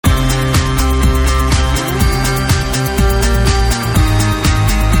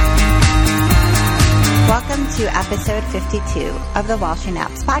episode 52 of the Walsh &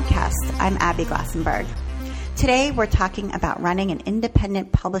 Apps podcast. I'm Abby Glassenberg. Today, we're talking about running an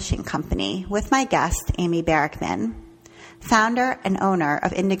independent publishing company with my guest, Amy Barickman. Founder and owner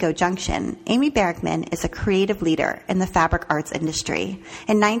of Indygo Junction, Amy Barickman is a creative leader in the fabric arts industry.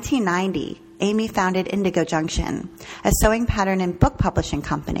 In 1990, Amy founded Indygo Junction, a sewing pattern and book publishing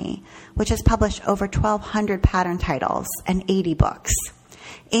company, which has published over 1,200 pattern titles and 80 books.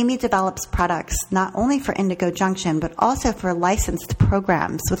 Amy develops products not only for Indygo Junction, but also for licensed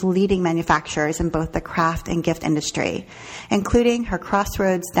programs with leading manufacturers in both the craft and gift industry, including her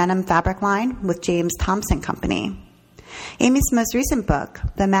Crossroads denim fabric line with James Thompson Company. Amy's most recent book,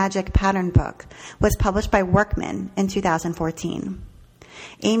 The Magic Pattern Book, was published by Workman in 2014.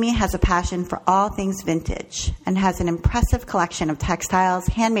 Amy has a passion for all things vintage and has an impressive collection of textiles,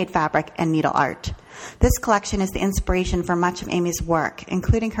 handmade fabric, and needle art. This collection is the inspiration for much of Amy's work,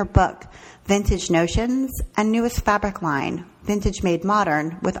 including her book, Vintage Notions, and newest fabric line, Vintage Made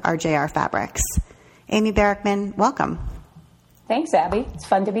Modern with RJR Fabrics. Amy Barickman, welcome. Thanks, Abby. It's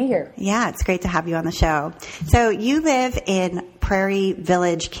fun to be here. Yeah, it's great to have you on the show. So you live in Prairie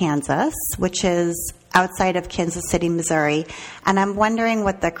Village, Kansas, which is outside of Kansas City, Missouri, and I'm wondering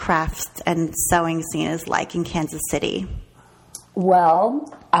what the craft and sewing scene is like in Kansas City.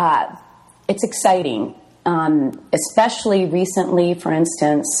 Well, it's exciting, especially recently. For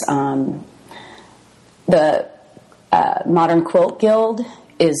instance, the Modern Quilt Guild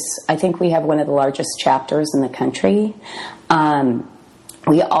is, I think we have one of the largest chapters in the country.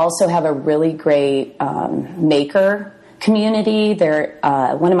 We also have a really great maker community.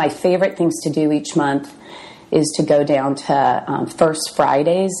 One of my favorite things to do each month is to go down to First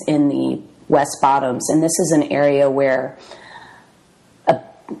Fridays in the West Bottoms. And this is an area where a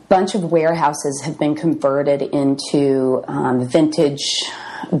bunch of warehouses have been converted into vintage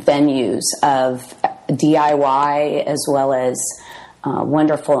venues of DIY as well as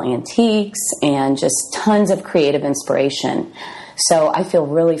wonderful antiques and just tons of creative inspiration. So I feel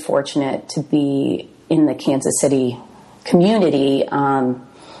really fortunate to be in the Kansas City community.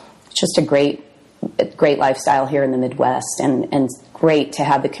 It's just a great lifestyle here in the Midwest, and great to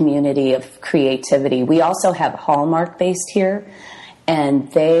have the community of creativity. We also have Hallmark based here,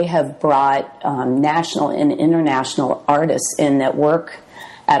 and they have brought national and international artists in that work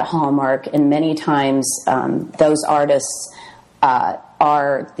at Hallmark, and many times those artists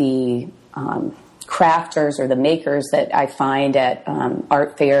are the crafters or the makers that I find at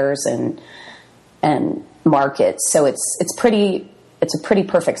art fairs and markets. So it's a pretty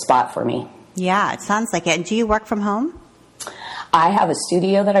perfect spot for me. Yeah, it sounds like it. And do you work from home? I have a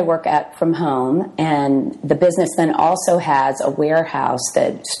studio that I work at from home, and the business then also has a warehouse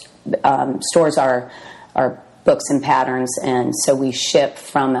that stores our books and patterns, and so we ship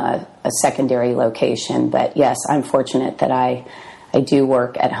from a secondary location. But yes, I'm fortunate that I do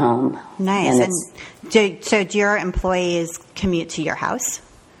work at home. Nice. And so do your employees commute to your house?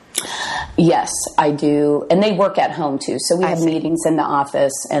 Yes, I do. And they work at home too. So we have meetings in the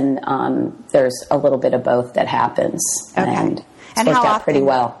office, and there's a little bit of both that happens. Okay. And it's worked out pretty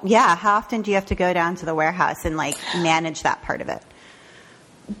well. Yeah. How often do you have to go down to the warehouse and manage that part of it?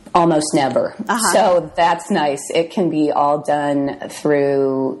 Almost never. Uh-huh. So that's nice. It can be all done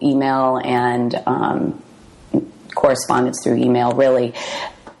through email and correspondence through email, really.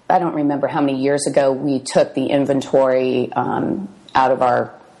 I don't remember how many years ago we took the inventory out of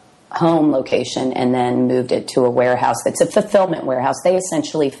our home location and then moved it to a warehouse that's a fulfillment warehouse. They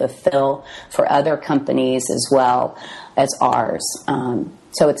essentially fulfill for other companies as well as ours.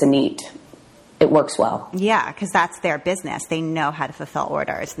 So it works well. Yeah, because that's their business. They know how to fulfill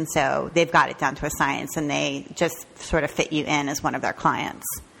orders, and so they've got it down to a science, and they just sort of fit you in as one of their clients.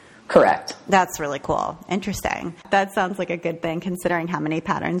 Correct. That's really cool. Interesting. That sounds like a good thing considering how many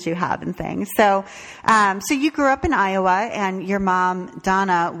patterns you have and things. So you grew up in Iowa, and your mom,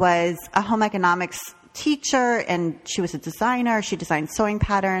 Donna, was a home economics teacher, and she was a designer. She designed sewing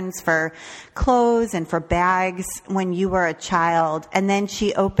patterns for clothes and for bags when you were a child. And then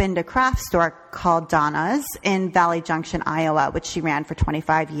she opened a craft store called Donna's in Valley Junction, Iowa, which she ran for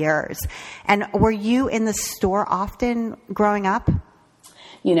 25 years. And were you in the store often growing up?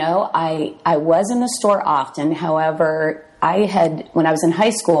 You know, I was in the store often. However, when I was in high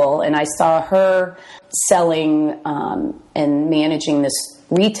school and I saw her selling and managing this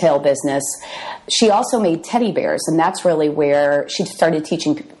retail business, she also made teddy bears, and that's really where she started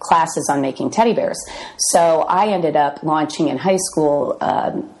teaching classes on making teddy bears. So I ended up launching in high school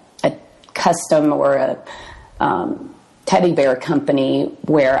a custom or a teddy bear company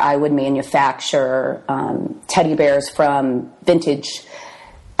where I would manufacture teddy bears from vintage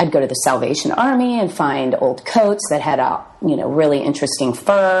I'd go to the Salvation Army and find old coats that had a, really interesting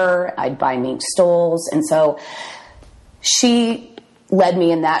fur. I'd buy mink stoles. And so she led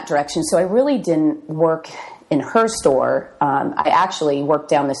me in that direction. So I really didn't work in her store. I actually worked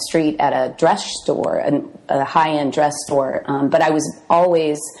down the street at a dress store, a high-end dress store. But I was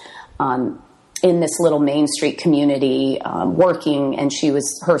always in this little Main Street community working, and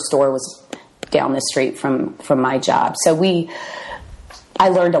her store was down the street from my job. So I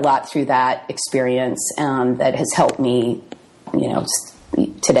learned a lot through that experience that has helped me,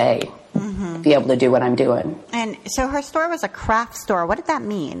 today be able to do what I'm doing. And so her store was a craft store. What did that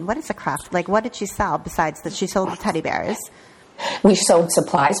mean? What is a craft? Like, what did she sell besides that she sold the teddy bears? We sold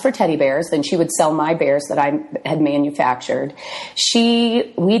supplies for teddy bears. Then she would sell my bears that I had manufactured.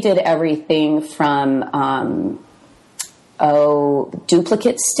 We did everything from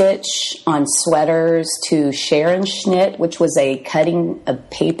duplicate stitch on sweaters to Sharon Schnitt, which was a cutting of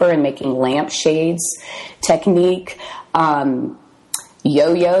paper and making lampshades technique.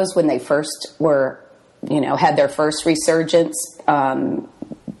 Yo-yos, when they first were, had their first resurgence.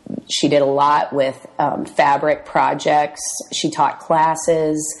 She did a lot with fabric projects. She taught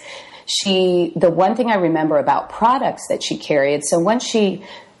classes. The one thing I remember about products that she carried, so once she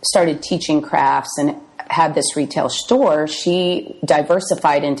started teaching crafts and had this retail store, she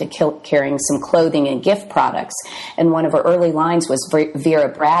diversified into carrying some clothing and gift products. And one of her early lines was Vera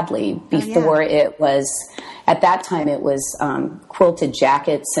Bradley. Before it was, at that time, it was quilted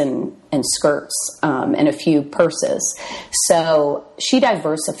jackets and skirts and a few purses. So she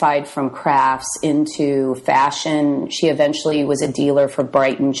diversified from crafts into fashion. She eventually was a dealer for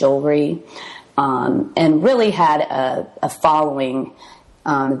Brighton jewelry and really had a following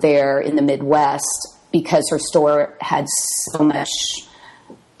there in the Midwest, because her store had so much,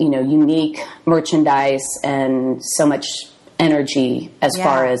 unique merchandise and so much energy as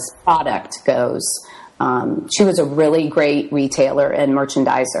far as product goes. She was a really great retailer and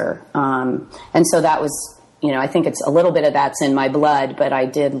merchandiser. And so that was, I think it's a little bit of that's in my blood, but I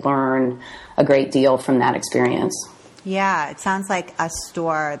did learn a great deal from that experience. Yeah, it sounds like a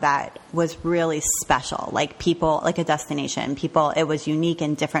store that was really special, like a destination. It was unique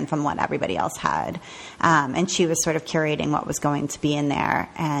and different from what everybody else had. And she was sort of curating what was going to be in there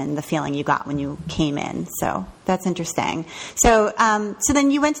and the feeling you got when you came in. So that's interesting. So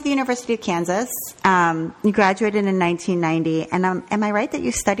then you went to the University of Kansas. You graduated in 1990. And am I right that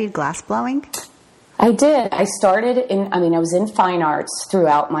you studied glass blowing? I did. I was in fine arts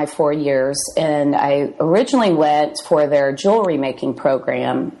throughout my 4 years, and I originally went for their jewelry making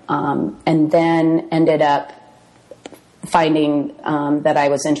program, and then ended up finding that I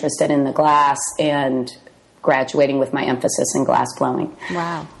was interested in the glass and graduating with my emphasis in glass blowing.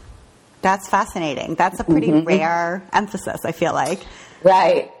 Wow. That's fascinating. That's a pretty rare emphasis, I feel like.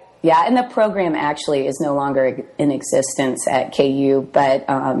 Right. Yeah, and the program actually is no longer in existence at KU, but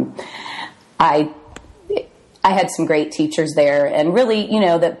I had some great teachers there, and really,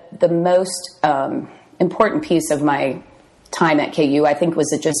 the most important piece of my time at KU, I think, was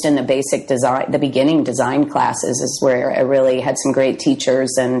just in the basic design, the beginning design classes is where I really had some great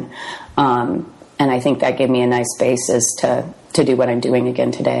teachers, and I think that gave me a nice basis to do what I'm doing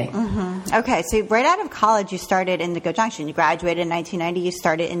again today. Mm-hmm. Okay, so right out of college, you started Indygo Junction. You graduated in 1990. You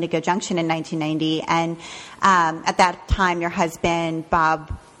started Indygo Junction in 1990, and at that time, your husband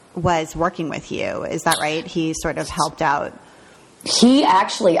Bob was working with you. Is that right? He sort of helped out.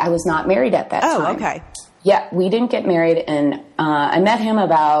 I was not married at that time. Oh, okay. Yeah, we didn't get married, and I met him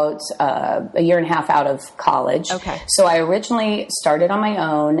about a year and a half out of college. Okay. So I originally started on my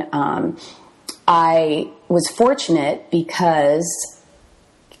own. I was fortunate because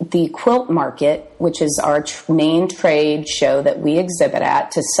the quilt market, which is our main trade show that we exhibit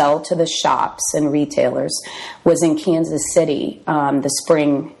at to sell to the shops and retailers, was in Kansas City the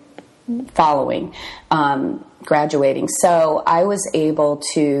spring following graduating. So I was able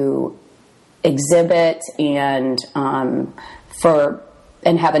to exhibit and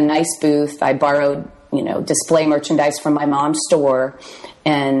have a nice booth. I borrowed, display merchandise from my mom's store,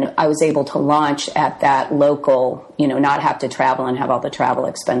 and I was able to launch at that local, not have to travel and have all the travel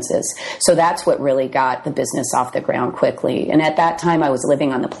expenses. So that's what really got the business off the ground quickly. And at that time, I was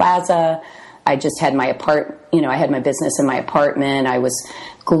living on the plaza. I just had my I had my business in my apartment. I was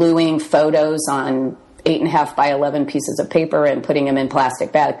gluing photos on 8.5 by 11 pieces of paper and putting them in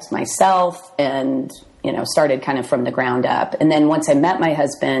plastic bags myself, and, started kind of from the ground up. And then once I met my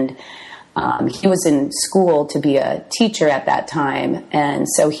husband, he was in school to be a teacher at that time. And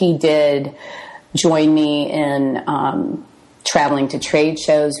so he did join me in traveling to trade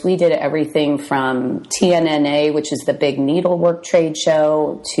shows. We did everything from TNNA, which is the big needlework trade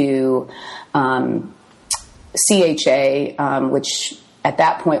show, to CHA, which at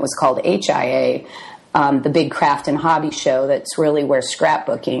that point was called HIA, the big craft and hobby show. That's really where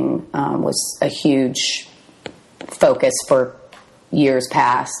scrapbooking was a huge focus for years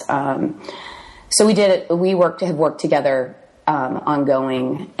past. So we did it. We have worked together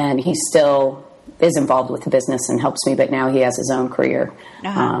ongoing, and he still is involved with the business and helps me, but now he has his own career.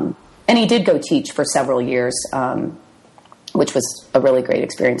 And he did go teach for several years, which was a really great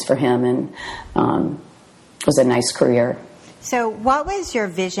experience for him, and was a nice career. So what was your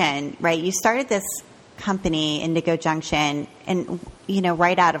vision, right? You started this company, Indygo Junction, and,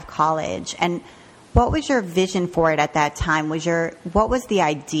 right out of college. And what was your vision for it at that time? What was the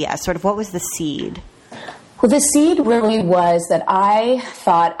idea? Sort of what was the seed? Well, the seed really was that I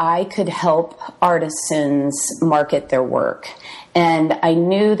thought I could help artisans market their work. And I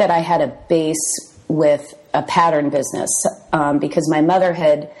knew that I had a base with a pattern business because my mother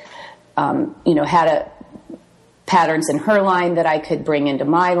had, had patterns in her line that I could bring into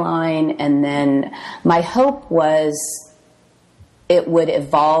my line. And then my hope was it would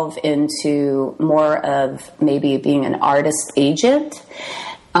evolve into more of maybe being an artist agent.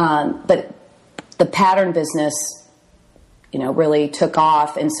 But the pattern business, really took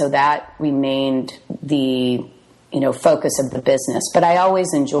off, and so that remained the, focus of the business. But I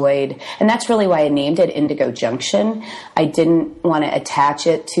always enjoyed, and that's really why I named it Indygo Junction. I didn't want to attach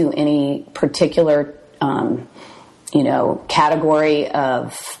it to any particular, category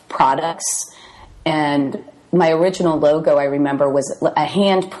of products. And my original logo, I remember, was a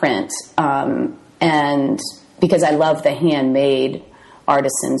handprint, and because I love the handmade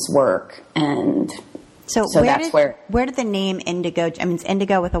artisans' work, and so that's where did the name Indygo? I mean, it's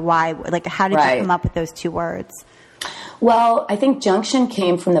Indygo with a Y. Like, how did you come up with those two words? Well, I think Junction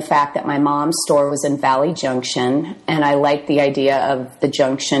came from the fact that my mom's store was in Valley Junction, and I liked the idea of the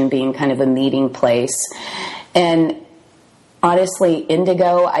junction being kind of a meeting place. And honestly,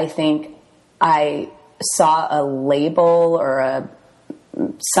 Indygo, I think I saw a label or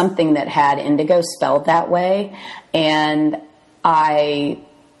something that had Indygo spelled that way, and I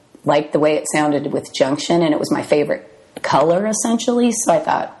liked the way it sounded with Junction, and it was my favorite color, essentially. So I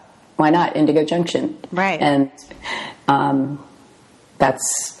thought, why not Indygo Junction? Right. And I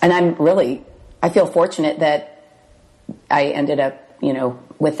feel fortunate that I ended up,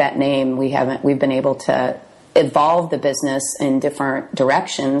 with that name. We've been able to evolve the business in different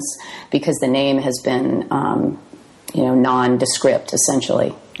directions because the name has been, nondescript,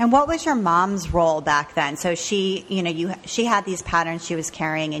 essentially. And what was your mom's role back then? So she, she had these patterns she was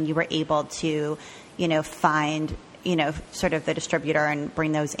carrying, and you were able to, find, sort of the distributor and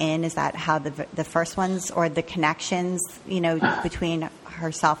bring those in. Is that how the first ones, or the connections, between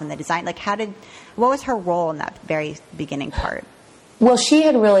herself and the design? Like, what was her role in that very beginning part? Well, she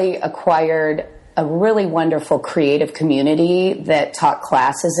had really acquired a really wonderful creative community that taught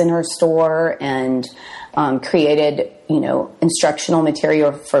classes in her store and created, instructional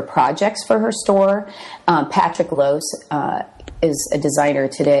material for projects for her store. Patrick Lose is a designer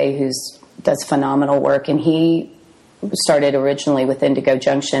today who does phenomenal work, and he started originally with Indygo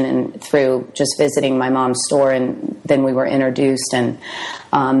Junction and through just visiting my mom's store, and then we were introduced and,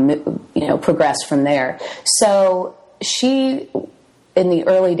 progressed from there. So she, in the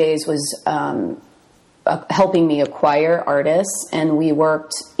early days, was helping me acquire artists, and we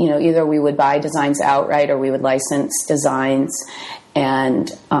worked, either we would buy designs outright or we would license designs, and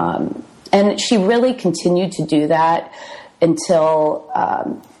she really continued to do that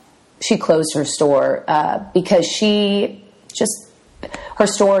until she closed her store because her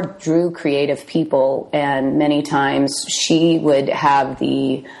store drew creative people, and many times she would have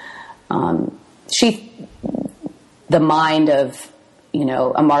the mind of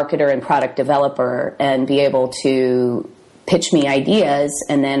a marketer and product developer, and be able to pitch me ideas.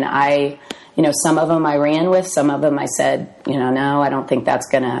 And then some of them I ran with, some of them I said, no, I don't think that's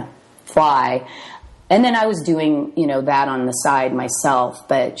going to fly. And then I was doing, that on the side myself,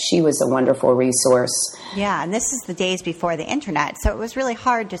 but she was a wonderful resource. Yeah. And this is the days before the internet. So it was really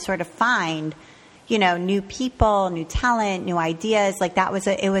hard to sort of find, new people, new talent, new ideas. Like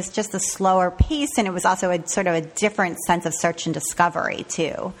it was just a slower pace, and it was also a sort of a different sense of search and discovery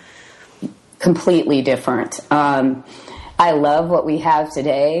too. Completely different. I love what we have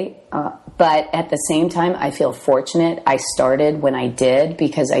today, but at the same time, I feel fortunate I started when I did,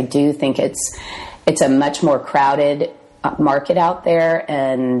 because I do think it's a much more crowded market out there,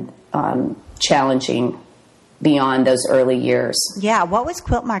 and challenging beyond those early years. Yeah. What was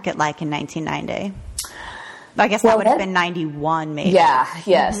quilt market like in 1990? I guess that would have been 91 maybe. Yeah,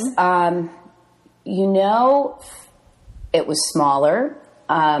 yes. It was smaller.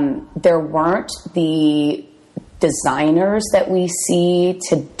 There weren't the designers that we see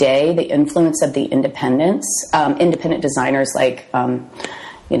today, the influence of the independent designers like,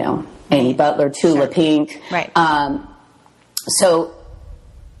 Amy Butler, Tula Pink. Right.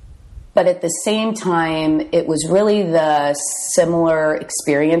 But at the same time, it was really the similar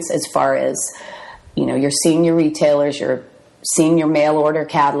experience as far as, you're seeing your retailers, you're seeing your mail order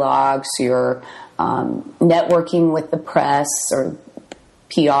catalogs, you're networking with the press or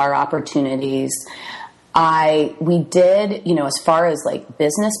PR opportunities. We did, as far as like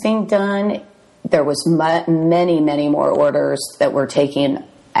business being done, there was many, many more orders that were taken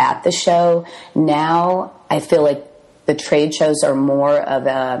at the show. Now I feel like the trade shows are more of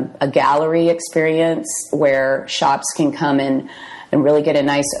a gallery experience where shops can come in and really get a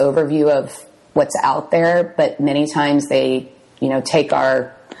nice overview of what's out there. But many times they, take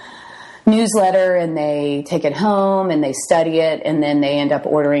our newsletter and they take it home and they study it and then they end up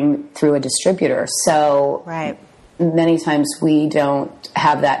ordering through a distributor. So many times we don't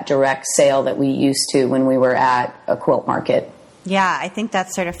have that direct sale that we used to when we were at a quilt market. Yeah, I think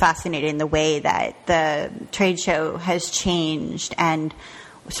that's sort of fascinating, the way that the trade show has changed and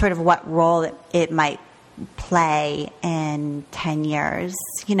sort of what role it might play in 10 years,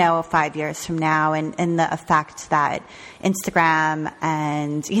 5 years from now, and the effect that Instagram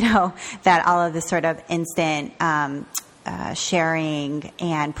and, that all of this sort of instant sharing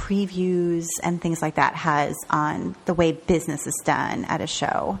and previews and things like that has on the way business is done at a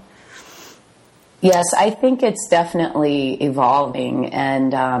show. Yes, I think it's definitely evolving,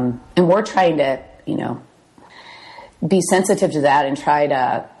 and we're trying to, be sensitive to that and try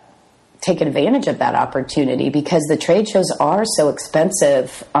to take advantage of that opportunity, because the trade shows are so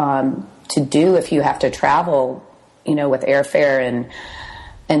expensive to do if you have to travel, with airfare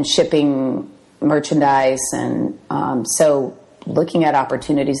and shipping merchandise, and so looking at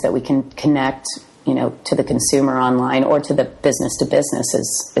opportunities that we can connect, to the consumer online or to the business to business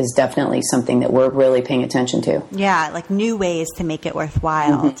is definitely something that we're really paying attention to. Yeah, like new ways to make it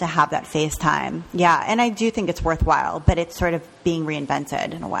worthwhile to have that FaceTime. Yeah, and I do think it's worthwhile, but it's sort of being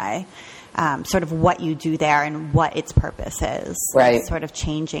reinvented in a way. Sort of what you do there and what its purpose is. Right. It's sort of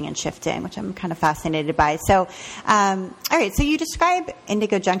changing and shifting, which I'm kind of fascinated by. So, all right, so you describe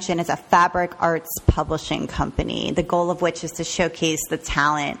Indygo Junction as a fabric arts publishing company, the goal of which is to showcase the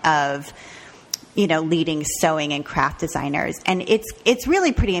talent of leading sewing and craft designers. And it's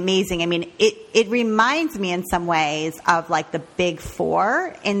really pretty amazing. I mean, it reminds me in some ways of like the Big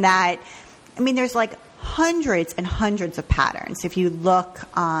Four, in that, there's like hundreds and hundreds of patterns. If you look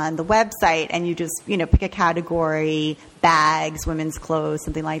on the website and you just, pick a category, bags, women's clothes,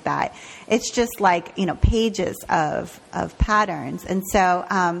 something like that, it's just like, pages of patterns. And so,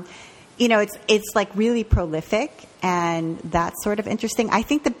 it's like really prolific, and that's sort of interesting. I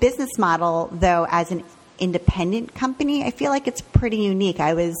think the business model, though, as an independent company, I feel like it's pretty unique.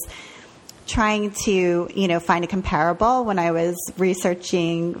 I was trying to, find a comparable when I was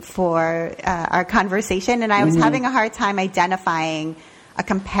researching for our conversation, and I was having a hard time identifying a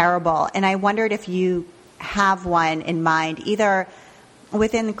comparable. And I wondered if you have one in mind, either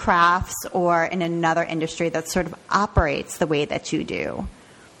within crafts or in another industry that sort of operates the way that you do.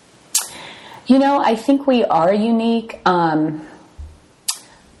 I think we are unique. Off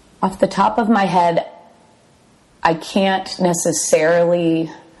the top of my head, I can't necessarily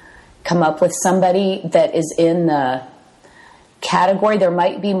come up with somebody that is in the category. There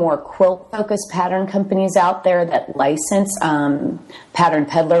might be more quilt-focused pattern companies out there that license. Pattern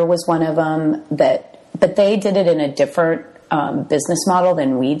Peddler was one of them, but they did it in a different business model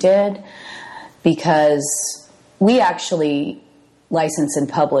than we did, because we actually license and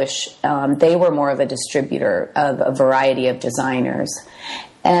publish. They were more of a distributor of a variety of designers.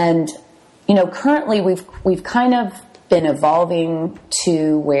 And, currently we've kind of been evolving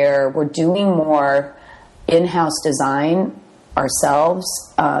to where we're doing more in-house design ourselves,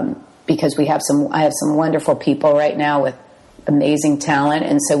 because I have some wonderful people right now with amazing talent.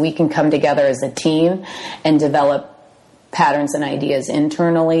 And so we can come together as a team and develop patterns and ideas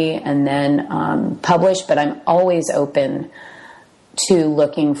internally and then publish. But I'm always open to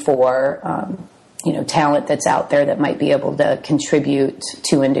looking for, talent that's out there that might be able to contribute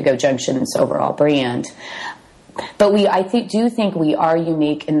to Indygo Junction's overall brand. But I do think we are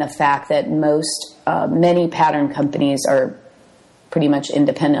unique in the fact that many pattern companies are pretty much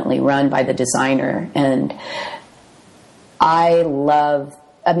independently run by the designer. And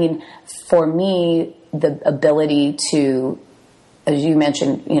for me, the ability to, as you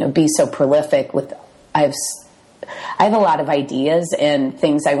mentioned, be so prolific with I have a lot of ideas and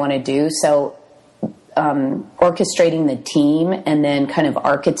things I want to do. So orchestrating the team and then kind of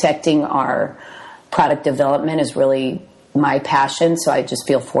architecting our product development is really my passion. So I just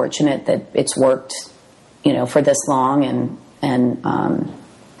feel fortunate that it's worked, for this long, and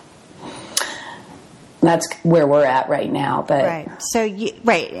that's where we're at right now. But right. So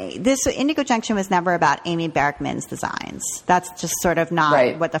this Indygo Junction was never about Amy Barickman's designs. That's just sort of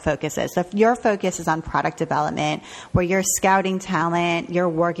not what the focus is. So your focus is on product development, where you're scouting talent, you're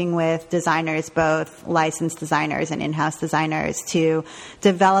working with designers, both licensed designers and in-house designers, to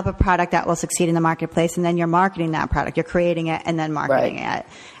develop a product that will succeed in the marketplace, and then you're marketing that product. You're creating it and then marketing it.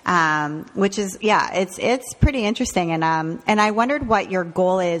 Which is, it's pretty interesting. And I wondered what your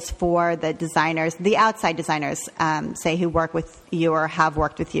goal is for the designers, the outside designers, say, who work with you or have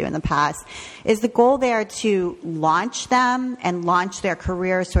worked with you in the past. Is the goal there to launch them and launch their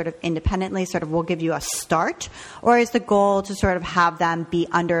career sort of independently, sort of we'll give you a start? Or is the goal to sort of have them be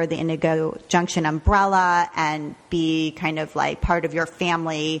under the Indygo Junction umbrella and be kind of like part of your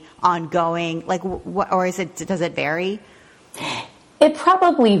family ongoing? Like, or does it vary? It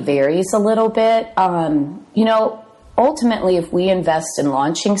probably varies a little bit. Ultimately, if we invest in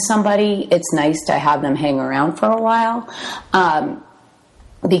launching somebody, it's nice to have them hang around for a while,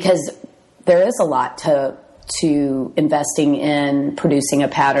 because there is a lot to investing in producing a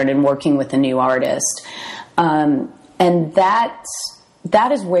pattern and working with a new artist. And that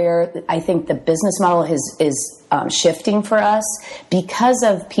is where I think the business model is shifting for us because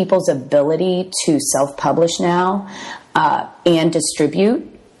of people's ability to self-publish now. And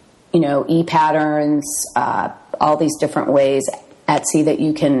distribute, e-patterns, all these different ways, Etsy, that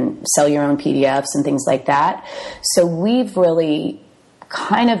you can sell your own PDFs and things like that. So we've really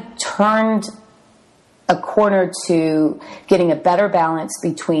kind of turned a corner to getting a better balance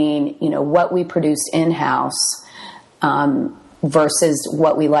between, what we produce in-house, versus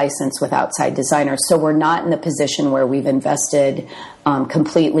what we license with outside designers. So we're not in the position where we've invested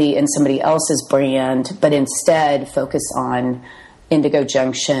completely in somebody else's brand, but instead focus on Indygo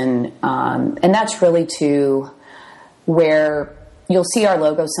Junction. And that's really to where you'll see our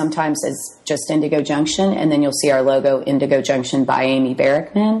logo sometimes as just Indygo Junction, and then you'll see our logo Indygo Junction by Amy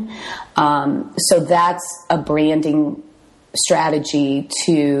Barickman. So that's a branding strategy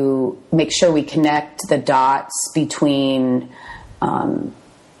to make sure we connect the dots between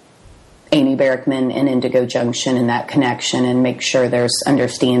Amy Barickman and Indygo Junction and that connection, and make sure there's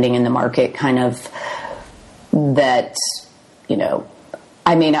understanding in the market kind of that,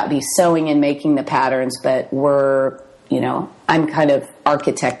 I may not be sewing and making the patterns, but I'm kind of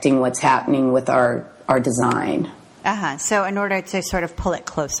architecting what's happening with our design. So in order to sort of pull it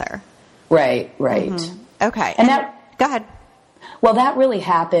closer. Right. Mm-hmm. Okay. And go ahead. Well, that really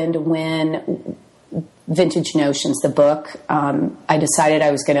happened when Vintage Notions, the book, I decided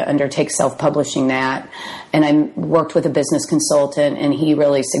I was going to undertake self-publishing that, and I worked with a business consultant, and he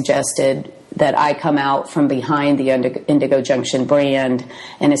really suggested that I come out from behind the Indygo Junction brand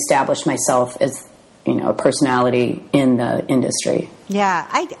and establish myself as, a personality in the industry. Yeah,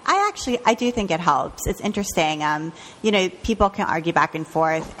 I do think it helps. It's interesting. People can argue back and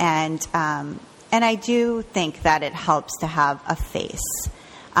forth, and I do think that it helps to have a face.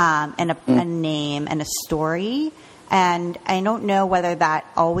 And a name and a story. And I don't know whether that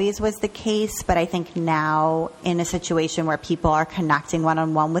always was the case, but I think now in a situation where people are connecting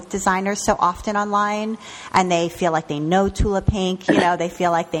one-on-one with designers so often online, and they feel like they know Tula Pink, they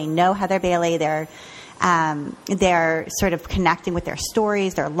feel like they know Heather Bailey, they're sort of connecting with their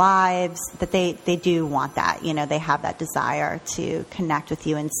stories, their lives, that they do want that. They have that desire to connect with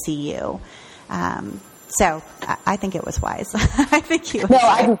you and see you. So I think it was wise. I think you.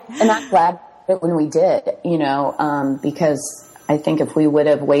 I'm glad that when we did, because I think if we would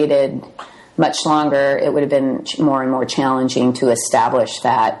have waited much longer, it would have been more and more challenging to establish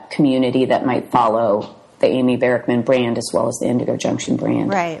that community that might follow the Amy Barickman brand as well as the Indygo Junction brand.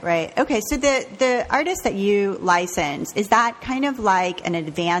 Right. Okay, so the artist that you license, is that kind of like an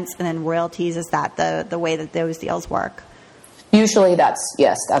advance and then royalties? Is that the way that those deals work? Usually that's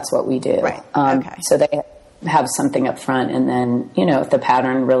what we do. Right. Okay. So they have something up front, and then, if the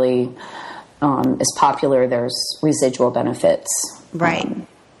pattern really is popular, there's residual benefits. Right.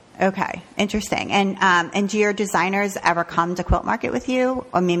 Okay. Interesting. And do your designers ever come to Quilt Market with you?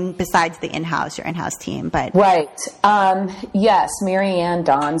 I mean, besides your in-house team, but. Right. Yes. Marianne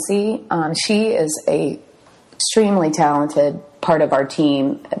Donzie. She is a extremely talented part of our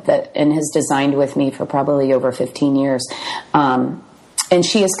team and has designed with me for probably over 15 years. And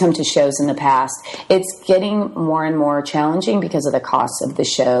she has come to shows in the past. It's getting more and more challenging because of the cost of the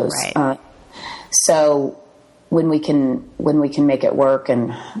shows. Right. So when we can make it work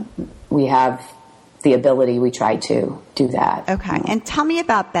and we have the ability, we try to do that. Okay. And tell me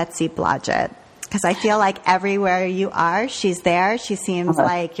about Betsy Blodgett, because I feel like everywhere you are, she's there. She seems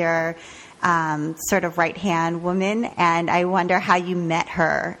like your sort of right-hand woman, and I wonder how you met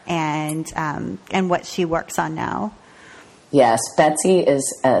her and what she works on now. Yes, Betsy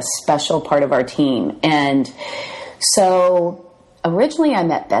is a special part of our team. And so originally I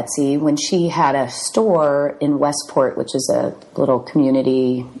met Betsy when she had a store in Westport, which is a little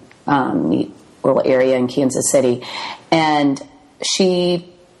community, little area in Kansas City. And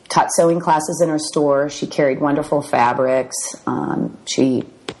she taught sewing classes in her store. She carried wonderful fabrics. She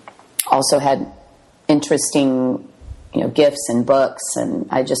also had interesting, gifts and books, and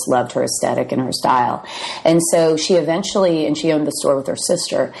I just loved her aesthetic and her style. And so she eventually, and she owned the store with her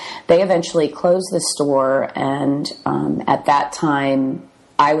sister, they eventually closed the store, and at that time,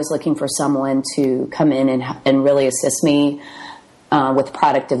 I was looking for someone to come in and really assist me with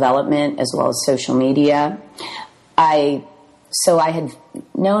product development as well as social media. So I had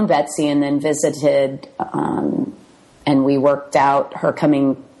known Betsy and then visited, and we worked out her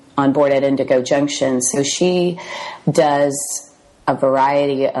coming on board at Indygo Junction. So she does a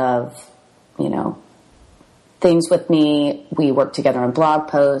variety of, things with me. We work together on blog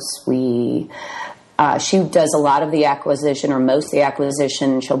posts. She does a lot of the acquisition, or most of the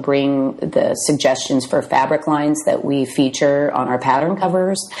acquisition. She'll bring the suggestions for fabric lines that we feature on our pattern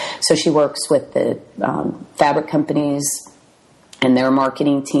covers. So she works with the fabric companies and their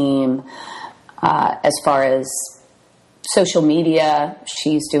marketing team. As far as social media,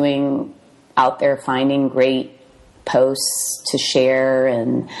 she's doing out there finding great posts to share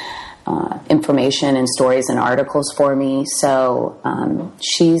and information and stories and articles for me. So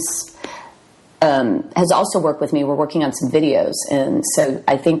she's has also worked with me. We're working on some videos, and so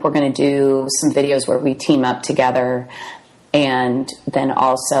I think we're going to do some videos where we team up together, and then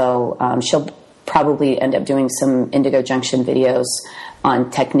also she'll probably end up doing some Indygo Junction videos on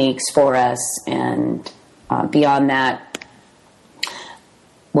techniques for us, and beyond that,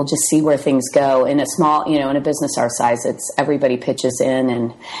 we'll just see where things go. In a small, in a business our size, it's everybody pitches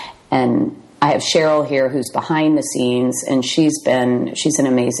in, and I have Cheryl here who's behind the scenes, and she's an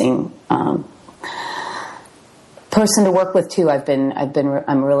amazing person to work with too.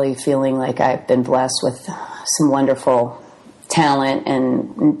 I'm really feeling like I've been blessed with some wonderful talent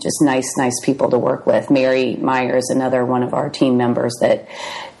and just nice people to work with. Mary Meyer is another one of our team members that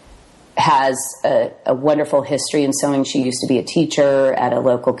has a wonderful history in sewing. She used to be a teacher at a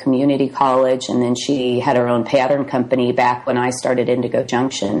local community college, and then she had her own pattern company back when I started Indygo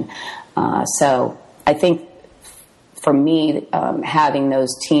Junction. So I think for me, having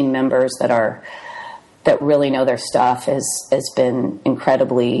those team members that really know their stuff has been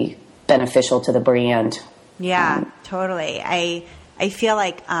incredibly beneficial to the brand. Yeah, totally. I feel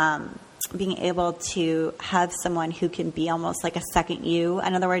like being able to have someone who can be almost like a second you,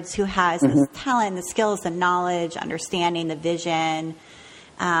 in other words, who has this talent, the skills, the knowledge, understanding, the vision,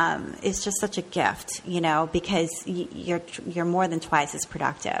 is just such a gift, because you're more than twice as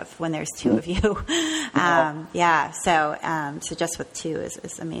productive when there's two of you. So just with two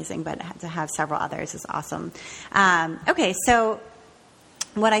is amazing, but to have several others is awesome. Okay, so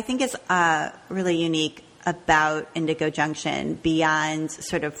what I think is really unique about Indygo Junction, beyond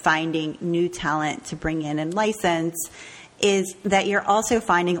sort of finding new talent to bring in and license, is that you're also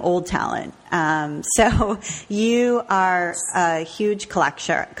finding old talent. So you are a huge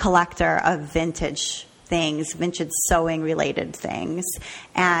collector of vintage things, vintage sewing related things,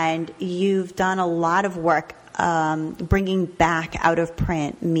 and you've done a lot of work bringing back out of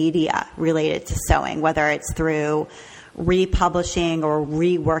print media related to sewing, whether it's through republishing or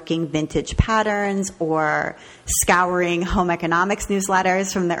reworking vintage patterns, or scouring home economics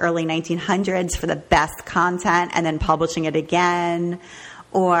newsletters from the early 1900s for the best content and then publishing it again,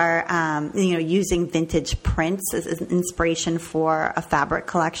 or using vintage prints as an inspiration for a fabric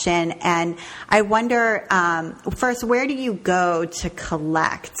collection. And I wonder, first, where do you go to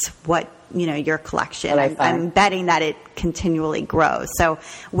collect what your collection? I'm betting that it continually grows. So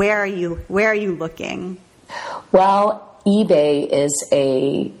where are you looking? Well, eBay is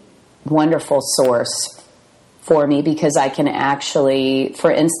a wonderful source for me because I can actually,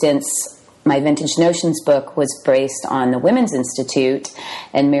 for instance, my Vintage Notions book was based on the Women's Institute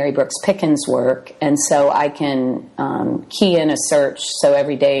and Mary Brooks Pickens' work, and so I can key in a search. So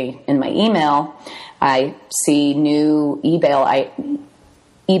every day in my email, I see new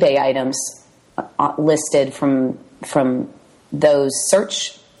eBay items listed from those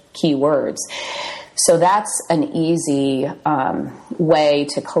search keywords. So that's an easy way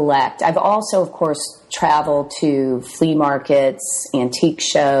to collect. I've also, of course, traveled to flea markets, antique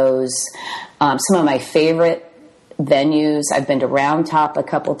shows. Some of my favorite venues, I've been to Round Top a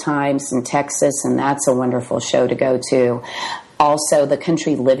couple times in Texas, and that's a wonderful show to go to. Also, the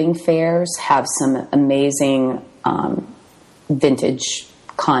country living fairs have some amazing vintage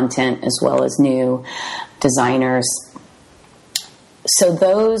content as well as new designers. So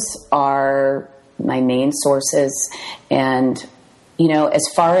those are my main sources. And, you know, as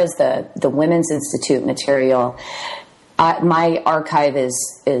far as the Women's Institute material, my archive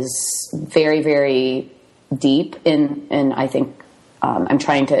is very, very deep and I think I'm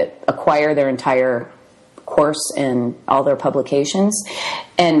trying to acquire their entire course and all their publications.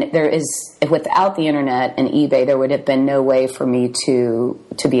 And there is, without the internet and eBay, there would have been no way for me to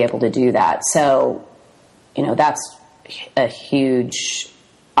be able to do that. So, you know, that's a huge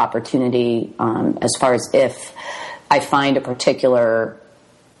opportunity as far as if I find a particular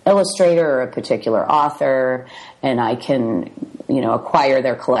illustrator or a particular author and I can, you know, acquire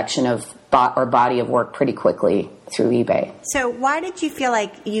their collection of body of work pretty quickly through eBay. So why did you feel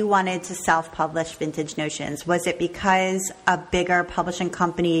like you wanted to self-publish Vintage Notions? Was it because a bigger publishing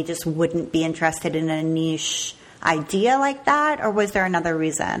company just wouldn't be interested in a niche idea like that, or was there another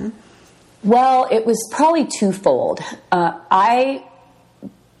reason? Well, it was probably twofold. I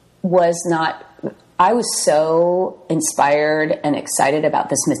was so inspired and excited about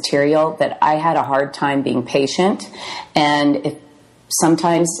this material that I had a hard time being patient. And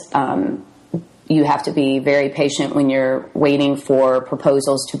sometimes you have to be very patient when you're waiting for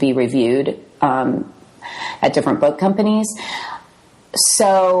proposals to be reviewed at different book companies.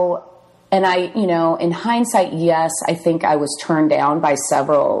 So, and I, you know, in hindsight, yes, I think I was turned down by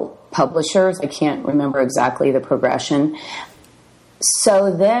several publishers. I can't remember exactly the progression.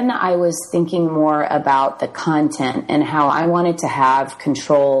 So then I was thinking more about the content and how I wanted to have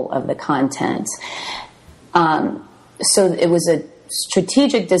control of the content. So it was a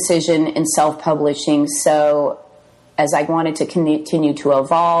strategic decision in self-publishing. So as I wanted to continue to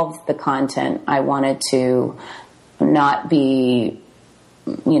evolve the content, I wanted to not be,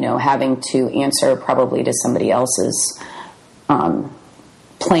 you know, having to answer probably to somebody else's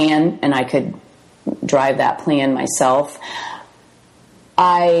plan, and I could drive that plan myself.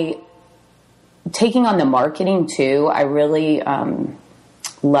 Taking on the marketing too, I really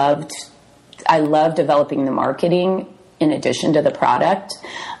loved developing the marketing in addition to the product.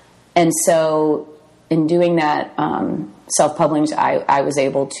 And so in doing that self-publishing, I was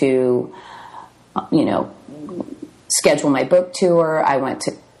able to, you know, schedule my book tour. I went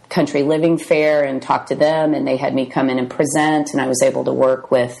to Country Living Fair and talked to them, and they had me come in and present, and I was able to work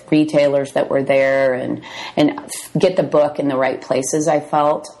with retailers that were there and get the book in the right places, I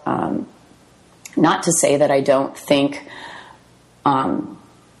felt. Not to say that I don't think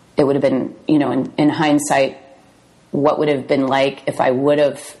it would have been, you know, in hindsight, what would have been like if I would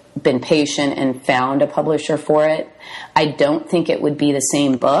have been patient and found a publisher for it. I don't think it would be the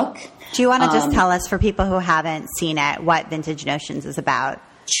same book. Do you want to just tell us, for people who haven't seen it, what Vintage Notions is about?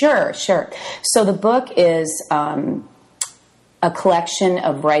 Sure. So the book is a collection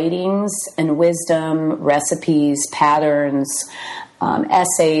of writings and wisdom, recipes, patterns,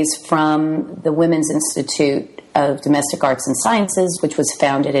 essays from the Women's Institute of Domestic Arts and Sciences, which was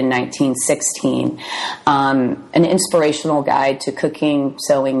founded in 1916. An inspirational guide to cooking,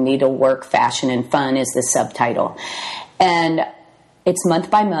 sewing, needlework, fashion, and fun is the subtitle. And it's month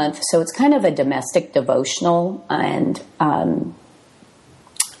by month, so it's kind of a domestic devotional, and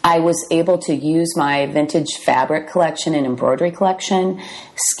I was able to use my vintage fabric collection and embroidery collection,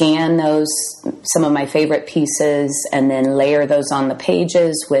 scan some of my favorite pieces, and then layer those on the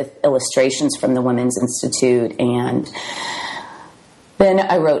pages with illustrations from the Women's Institute. And then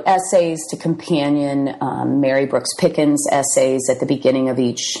I wrote essays to companion Mary Brooks Pickens' essays at the beginning of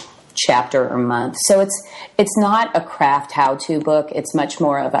each chapter or month. So it's not a craft how-to book. It's much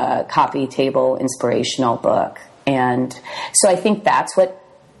more of a coffee table inspirational book. And so I think that's what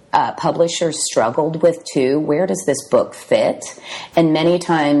publishers struggled with too. Where does this book fit? And many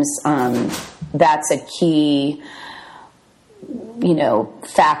times that's a key, you know,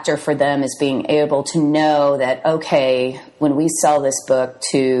 factor for them, is being able to know that, okay, when we sell this book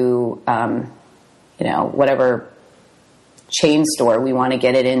to, you know, whatever chain store we want to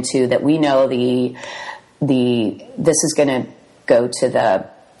get it into, that we know this is going to go to the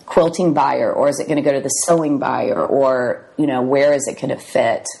quilting buyer, or is it going to go to the sewing buyer, or, where is it going to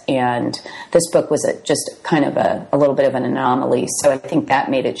fit? And this book was just kind of a little bit of an anomaly. So I think that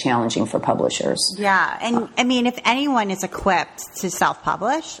made it challenging for publishers. Yeah. And I mean, if anyone is equipped to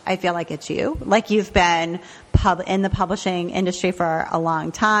self-publish, I feel like it's you. Like, you've been in the publishing industry for a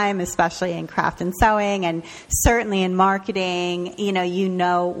long time, especially in craft and sewing, and certainly in marketing. You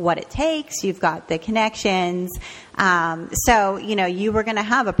know what it takes. You've got the connections. So, you were going to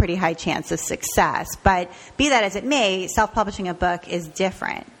have a pretty high chance of success. But be that as it may, self-publishing a book is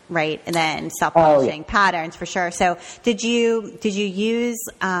different, right? And then self-publishing patterns, for sure. So did you use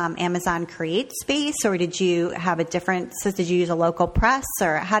Amazon Create Space, or did you have did you use a local press,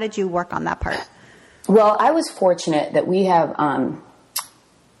 or how did you work on that part? Well, I was fortunate that we have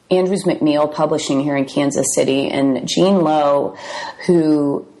Andrews McNeil Publishing here in Kansas City, and Jean Lowe,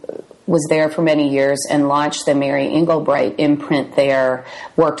 who was there for many years and launched the Mary Engelbright imprint there,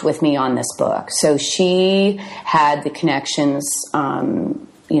 worked with me on this book. So she had the connections,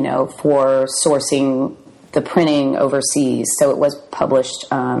 for sourcing the printing overseas. So it was published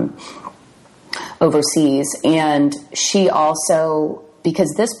overseas. And she also,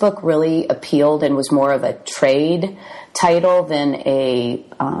 because this book really appealed and was more of a trade title than a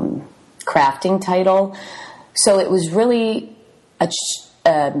crafting title. So it was really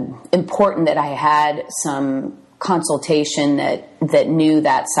important that I had some consultation that knew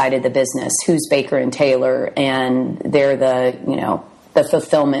that side of the business, who's Baker and Taylor, and they're the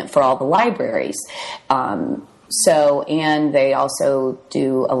fulfillment for all the libraries. And they also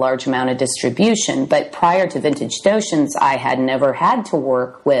do a large amount of distribution. But prior to Vintage Notions, I had never had to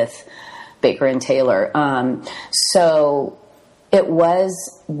work with Baker and Taylor. So it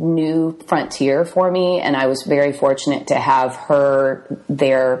was new frontier for me, and I was very fortunate to have her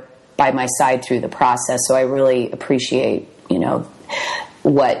there by my side through the process. So I really appreciate,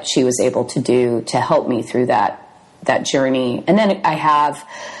 what she was able to do to help me through that journey. And then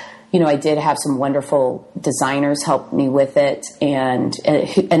I did have some wonderful designers help me with it, and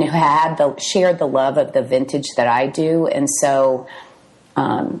who had shared the love of the vintage that I do. And so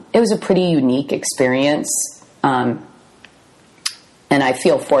it was a pretty unique experience. And I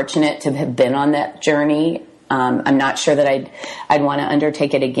feel fortunate to have been on that journey. I'm not sure that I'd want to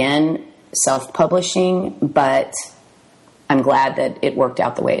undertake it again, self-publishing, but I'm glad that it worked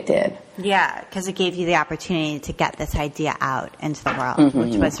out the way it did. Yeah, because it gave you the opportunity to get this idea out into the world,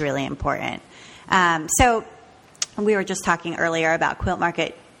 which was really important. So we were just talking earlier about Quilt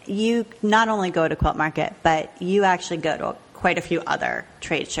Market. You not only go to Quilt Market, but you actually go to quite a few other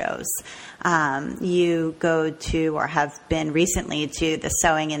trade shows. You go to, or have been recently, to the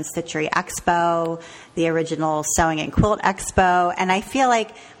Sewing and Stitchery Expo, the original Sewing and Quilt Expo, and I feel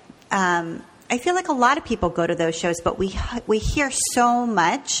like a lot of people go to those shows, but we hear so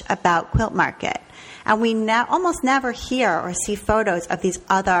much about Quilt Market, and we almost never hear or see photos of these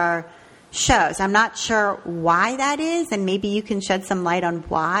other shows. I'm not sure why that is, and maybe you can shed some light on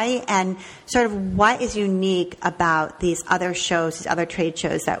why, and sort of what is unique about these other shows, these other trade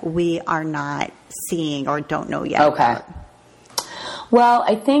shows that we are not seeing or don't know yet. Okay. Well,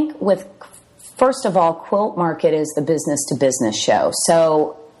 I think first of all, Quilt Market is the business-to-business show.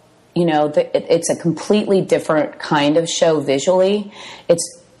 So, it's a completely different kind of show visually.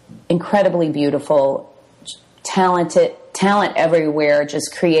 It's incredibly beautiful, talent everywhere,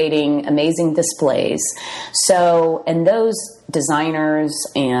 just creating amazing displays. So, and those designers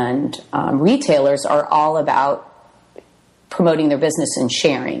and retailers are all about promoting their business and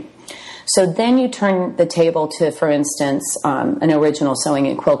sharing. So then you turn the table to, for instance, an original sewing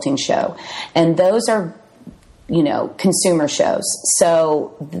and quilting show. And those are, consumer shows.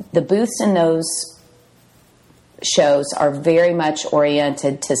 So the booths in those shows are very much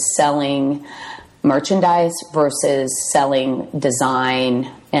oriented to selling merchandise versus selling design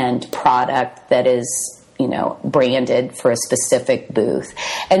and product that is, branded for a specific booth.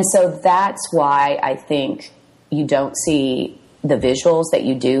 And so that's why I think you don't see the visuals that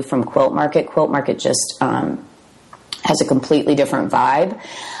you do from Quilt Market. Quilt Market just has a completely different vibe.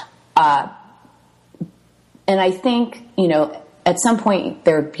 And I think, at some point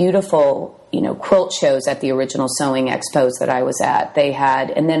there are beautiful, quilt shows at the original Sewing Expos that I was at. They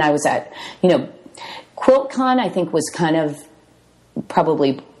had, and then I was at, QuiltCon, I think, was kind of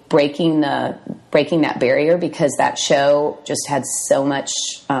probably breaking that barrier, because that show just had so much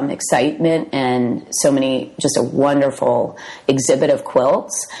excitement and just a wonderful exhibit of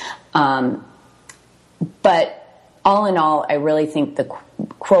quilts. But all in all, I really think the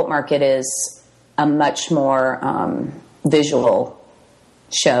Quilt Market is a much more visual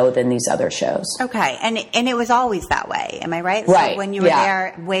show than these other shows. Okay. And it was always that way. Am I right? Right. So when you were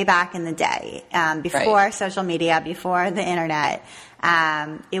there way back in the day, before social media, before the internet,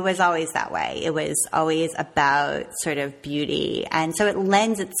 it was always that way. It was always about sort of beauty. And so it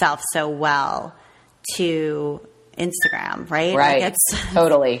lends itself so well to Instagram, right? Right. Like it's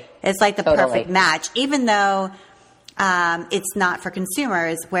totally. It's like the perfect match, even though it's not for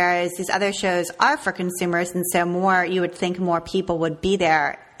consumers, whereas these other shows are for consumers. And so you would think more people would be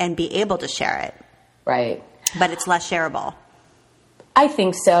there and be able to share it. Right. But it's less shareable. I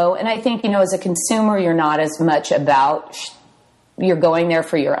think so. And I think, as a consumer, you're not as much about, you're going there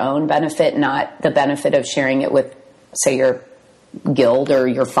for your own benefit, not the benefit of sharing it with, say, your guild or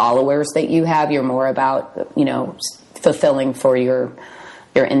your followers that you have. You're more about, fulfilling for your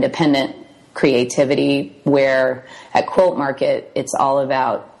independent creativity, where at Quilt Market, it's all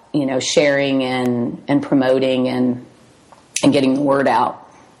about, sharing and promoting and getting the word out.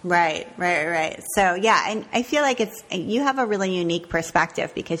 Right. So, yeah, and I feel like you have a really unique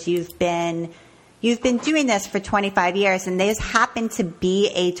perspective because you've been doing this for 25 years, and there's happened to be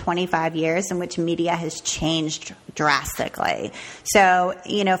a 25 years in which media has changed drastically. So,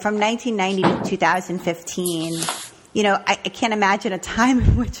 from 1990 to 2015, I can't imagine a time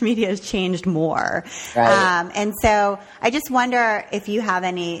in which media has changed more. Right. And so I just wonder if you have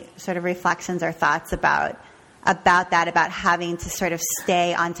any sort of reflections or thoughts about that, about having to sort of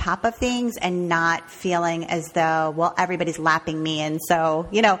stay on top of things and not feeling as though, well, everybody's lapping me. And so,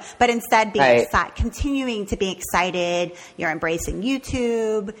 but instead being continuing to be excited. You're embracing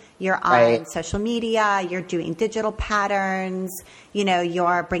YouTube. You're on social media. You're doing digital patterns.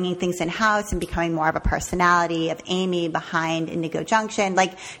 You're bringing things in-house and becoming more of a personality of Amy behind Indygo Junction.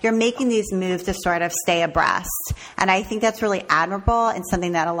 Like, you're making these moves to sort of stay abreast. And I think that's really admirable and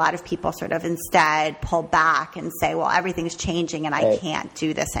something that a lot of people sort of instead pull back and say, well, everything's changing and I can't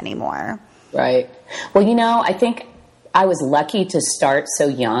do this anymore. Right. Well, I think I was lucky to start so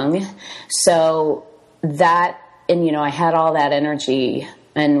young. So that, and, I had all that energy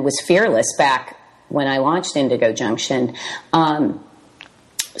and was fearless back when I launched Indygo Junction.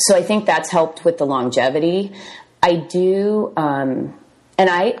 So I think that's helped with the longevity. I do, and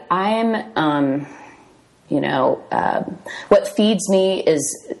I'm, what feeds me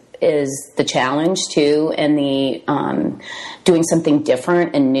is the challenge too, and the doing something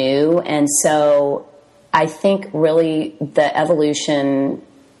different and new. And so I think really the evolution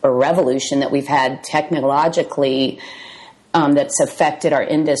or revolution that we've had technologically that's affected our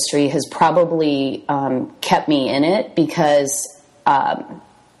industry has probably kept me in it, because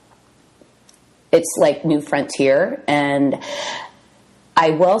it's like new frontier. And I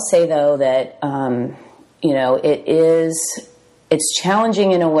will say, though, that it's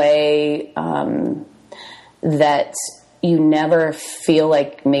challenging in a way that you never feel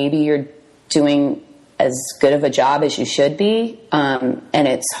like maybe you're doing as good of a job as you should be. And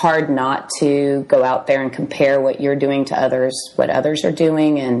it's hard not to go out there and compare what you're doing to others, what others are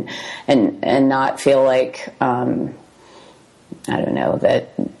doing, and not feel like, I don't know, that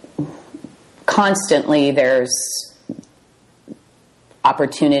constantly there's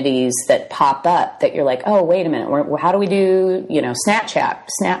opportunities that pop up that you're like, oh, wait a minute, how do we do,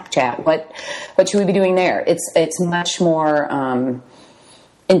 Snapchat, what should we be doing there? It's much more,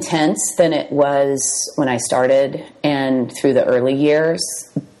 intense than it was when I started and through the early years.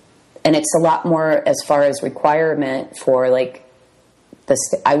 And it's a lot more as far as requirement for I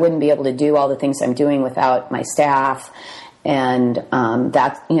wouldn't be able to do all the things I'm doing without my staff. And,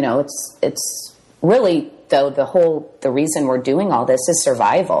 it's really, though, the reason we're doing all this is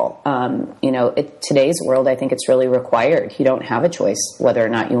survival. Today's world, I think it's really required. You don't have a choice whether or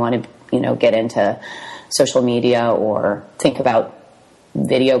not you want to, get into social media or think about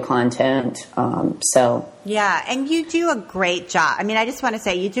video content. Yeah, and you do a great job. I mean, I just want to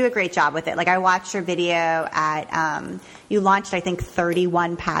say you do a great job with it. Like, I watched your video at, you launched, I think,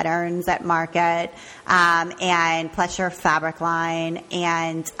 31 patterns at Market, and plus your fabric line,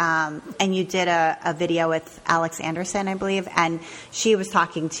 and you did a video with Alex Anderson, I believe, and she was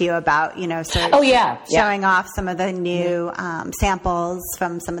talking to you about, sort of showing off some of the new samples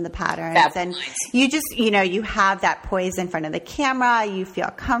from some of the patterns. And you just, you have that poise in front of the camera. You feel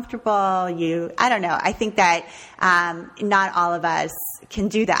comfortable. I don't know. I think that not all of us can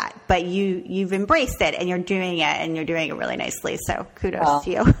do that, but you've embraced it and you're doing it really nicely. So kudos to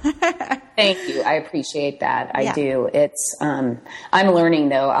you. Thank you. I appreciate that. I do. It's, I'm learning,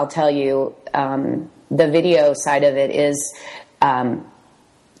 though. I'll tell you, the video side of it is, you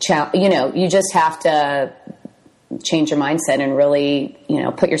just have to change your mindset and really,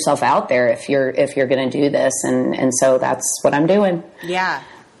 put yourself out there if you're going to do this. And so that's what I'm doing. Yeah.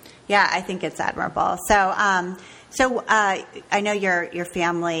 Yeah. I think it's admirable. So, I know your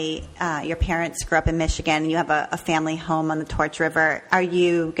family, your parents grew up in Michigan. You have a family home on the Torch River. Are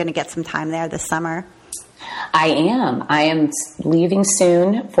you going to get some time there this summer? I am leaving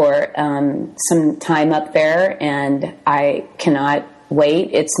soon for some time up there, and I cannot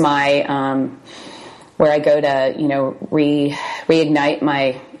wait. It's my where I go to reignite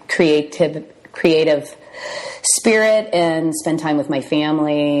my creative spirit and spend time with my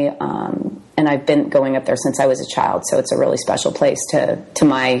family. And I've been going up there since I was a child, so it's a really special place to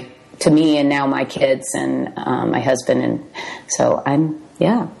me and now my kids and my husband, and so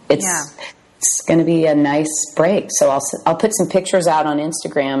it's going to be a nice break. So I'll put some pictures out on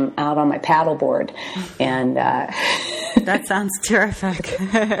Instagram out on my paddleboard, and that sounds terrific.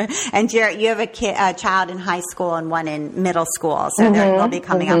 And you have a child in high school and one in middle school, so they'll be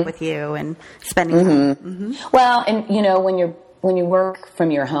coming up with you and spending time. Mm-hmm. Well, and when you work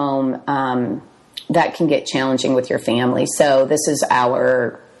from your home, that can get challenging with your family. So this is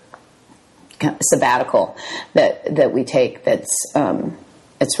our sabbatical that we take.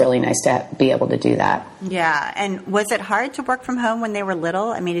 It's really nice to be able to do that. Yeah. And was it hard to work from home when they were little?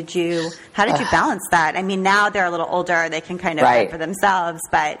 I mean, how did you balance that? I mean, now they're a little older, they can kind of fend for themselves,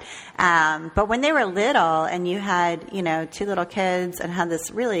 but when they were little and you had, 2 little kids and had this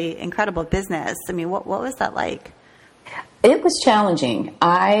really incredible business, I mean, what was that like? It was challenging.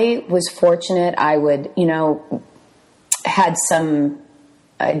 I was fortunate. I would,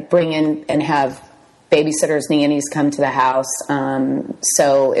 I'd bring in and have babysitters, nannies come to the house.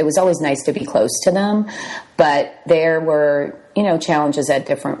 So it was always nice to be close to them, but there were, challenges at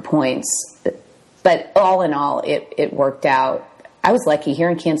different points, but all in all, it worked out. I was lucky here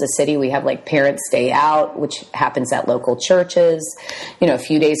in Kansas City. We have like Parents Day Out, which happens at local churches. A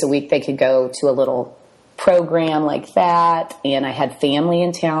few days a week they could go to a little program like that. And I had family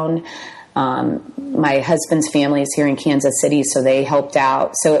in town. My husband's family is here in Kansas City, so they helped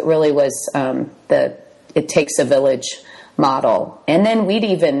out. So it really was it takes a village model. And then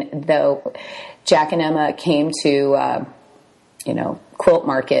though Jack and Emma came to, Quilt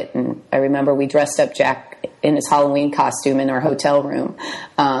Market, and I remember we dressed up Jack in his Halloween costume in our hotel room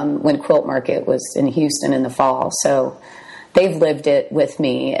when Quilt Market was in Houston in the fall. So they've lived it with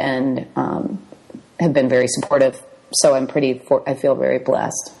me and have been very supportive. So I feel very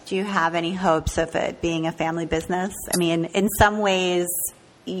blessed. Do you have any hopes of it being a family business? I mean, in some ways,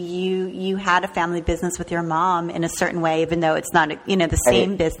 you had a family business with your mom in a certain way, even though it's not, the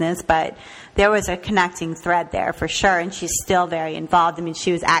same business, but there was a connecting thread there for sure. And she's still very involved. I mean,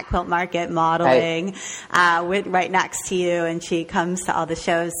 she was at Quilt Market modeling, right next to you, and she comes to all the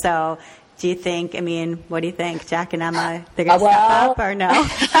shows. So do you think, what do you think, Jack and Emma, they're going to step up or no?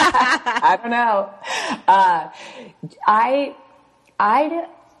 I don't know.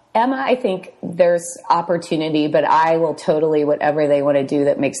 Emma, I think there's opportunity, but I will totally, whatever they want to do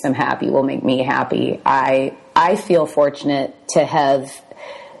that makes them happy will make me happy. I feel fortunate to have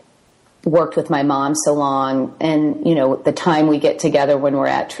worked with my mom so long, and, the time we get together when we're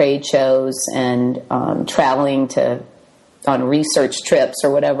at trade shows and traveling on research trips or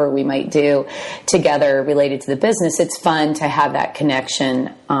whatever we might do together related to the business, it's fun to have that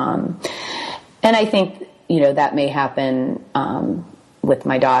connection. And I think, that may happen with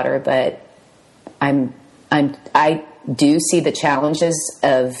my daughter, but I do see the challenges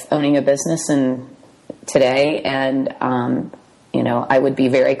of owning a business today, and I would be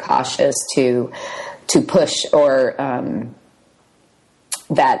very cautious to push or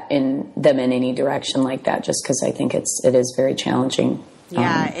that in them in any direction like that, just because I think it is very challenging.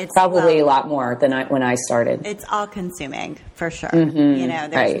 Yeah, it's probably a lot more than when I started. It's all consuming for sure.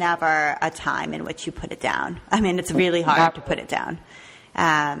 Mm-hmm, there's never a time in which you put it down. It's really hard to put it down.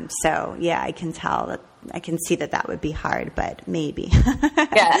 So yeah, I can tell that. I can see that would be hard, but maybe.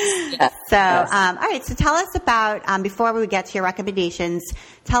 Yes. So, all right. So tell us about, before we get to your recommendations,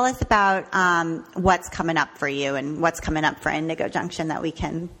 tell us about what's coming up for you and what's coming up for Indygo Junction that we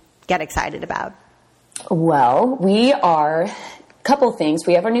can get excited about. Well, we are couple things.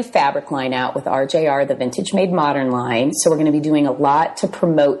 We have our new fabric line out with RJR, the Vintage Made Modern line. So we're going to be doing a lot to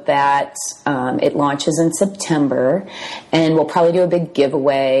promote that. It launches in September, and we'll probably do a big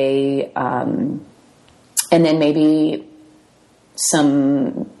giveaway. And then maybe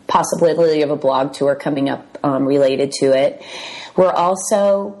some possibility of a blog tour coming up related to it. We're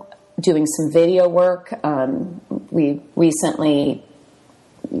also doing some video work. We recently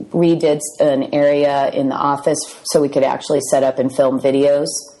redid an area in the office so we could actually set up and film videos.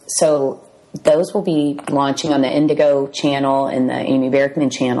 So those will be launching on the Indygo channel and the Amy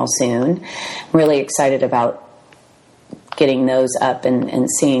Barickman channel soon. I'm really excited about getting those up and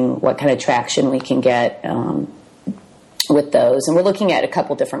seeing what kind of traction we can get with those. And we're looking at a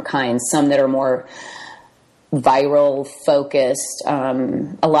couple different kinds, some that are more viral focused,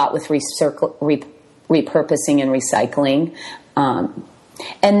 a lot with repurposing and recycling.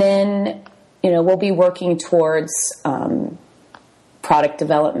 And then, we'll be working towards product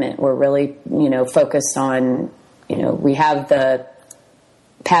development. We're really, focused on, we have the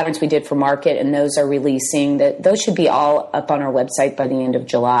patterns we did for market, and those are releasing. Those should be all up on our website by the end of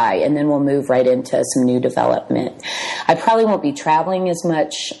July, and then we'll move right into some new development. I probably won't be traveling as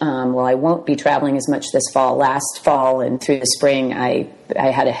much. I won't be traveling as much this fall. Last fall and through the spring, I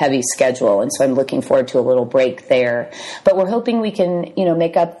had a heavy schedule, and so I'm looking forward to a little break there. But we're hoping we can,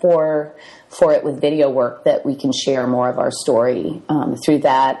 make up for it with video work, that we can share more of our story through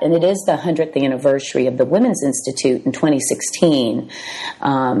that. And it is the 100th anniversary of the Women's Institute in 2016.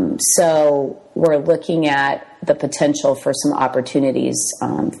 So we're looking at the potential for some opportunities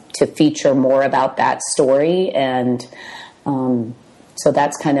to feature more about that story. And so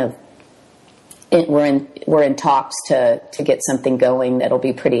that's kind of it. We're in talks to get something going that'll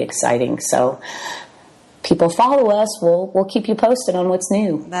be pretty exciting. So people follow us, we'll keep you posted on what's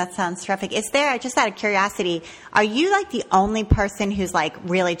new. That sounds terrific. Is there, just out of curiosity, are you like the only person who's like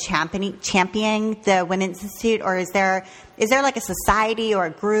really championing the Women's Institute, or is there like a society or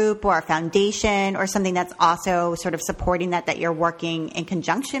a group or a foundation or something that's also sort of supporting that you're working in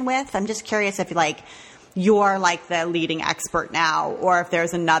conjunction with? I'm just curious if you're like the leading expert now, or if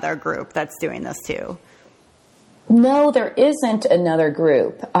there's another group that's doing this too. No, there isn't another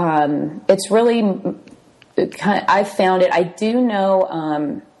group. It's really I found it. I do know,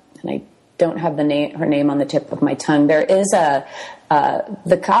 and I don't have her name on the tip of my tongue. There is the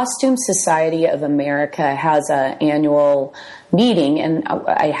Costume Society of America has an annual meeting, and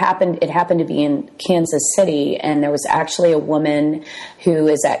it happened to be in Kansas City, and there was actually a woman who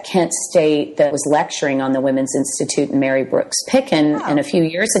is at Kent State that was lecturing on the Women's Institute, and Mary Brooks Picken. Wow. And a few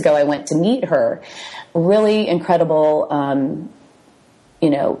years ago, I went to meet her. Really incredible,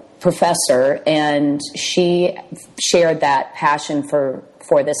 professor, and she shared that passion for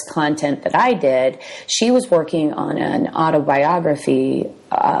this content that I did. She was working on an autobiography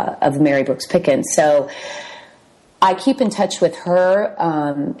of Mary Brooks Picken. So I keep in touch with her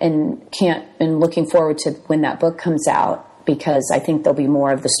and looking forward to when that book comes out, because I think there'll be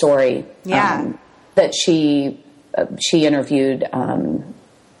more of the story that she interviewed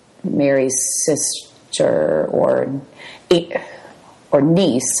Mary's sister or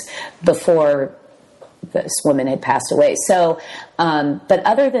niece before this woman had passed away. So, but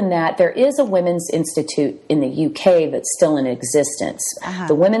other than that, there is a Women's Institute in the UK that's still in existence. Uh-huh.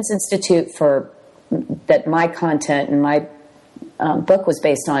 The Women's Institute that my content and my book was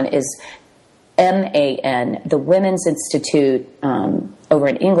based on is MAN. The Women's Institute over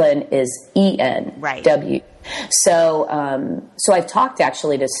in England is EN. Right. W. So I've talked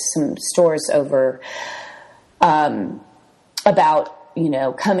actually to some stores over about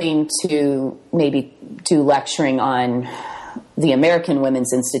coming to maybe do lecturing on the American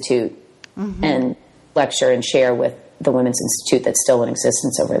Women's Institute, mm-hmm. and lecture and share with the Women's Institute that's still in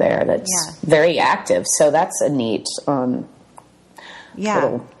existence over there. That's very active. So that's a neat,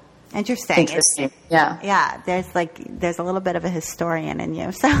 Interesting. Yeah. There's a little bit of a historian in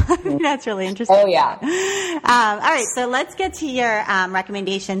you. So that's really interesting. Oh, yeah. All right. So let's get to your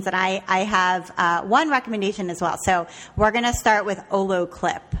recommendations. And I have one recommendation as well. So we're going to start with Olo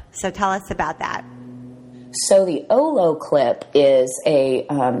Clip. So tell us about that. So the Olo Clip is a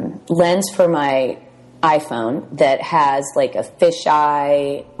lens for my iPhone that has like a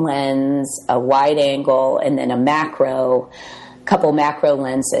fisheye lens, a wide angle, and then a couple macro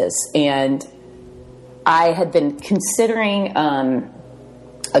lenses. And I had been considering a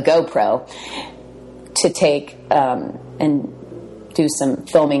GoPro to take and do some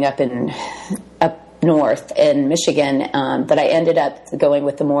filming up north in Michigan, but I ended up going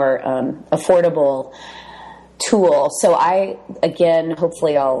with the more affordable tool. So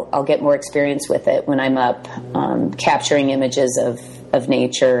hopefully I'll get more experience with it when I'm up capturing images of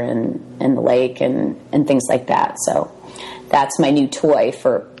nature and the lake and things like that. So that's my new toy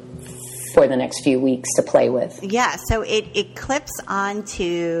for the next few weeks to play with. Yeah, so it clips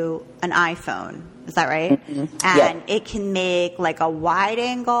onto an iPhone. Is that right? Mm-hmm. And it can make like a wide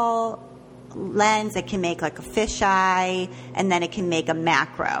angle lens, it can make like a fisheye, and then it can make a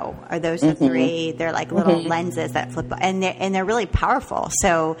macro. Are those the three? They're like little lenses that flip, and they're really powerful.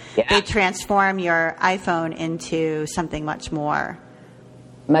 So they transform your iPhone into something much more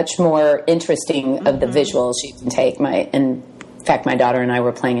much more interesting of the visuals you can take. In fact, my daughter and I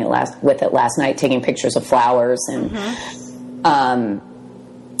were playing with it last night, taking pictures of flowers, and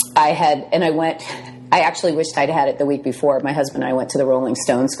I actually wished I'd had it the week before. My husband and I went to the Rolling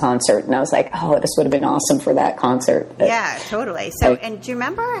Stones concert, and I was like, oh, this would have been awesome for that concert. But, yeah, totally. So, and do you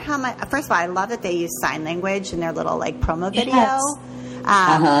remember how much, first of all, I love that they use sign language in their little, like, promo video,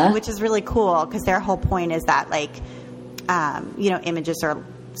 which is really cool, because their whole point is that, like, images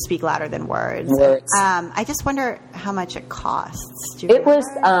speak louder than words. I just wonder how much it costs. Do you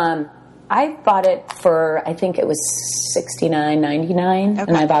remember? I bought it for, I think it was $69.99,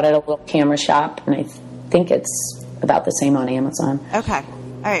 and I bought it at a little camera shop, and I think it's about the same on Amazon. Okay.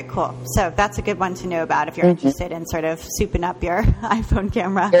 All right, cool. So that's a good one to know about if you're interested in sort of souping up your iPhone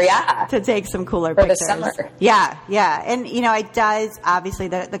camera to take some cooler pictures. For the summer. Yeah. And, it does, obviously,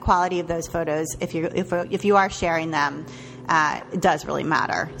 the quality of those photos, if you are sharing them, it does really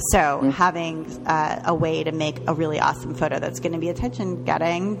matter. So having a way to make a really awesome photo that's going to be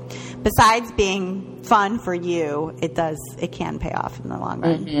attention-getting, besides being fun for you, it can pay off in the long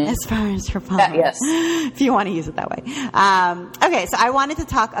run as far as your followers. Yes. If you want to use it that way. Okay, so I wanted to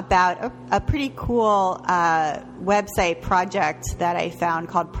talk about a pretty cool website project that I found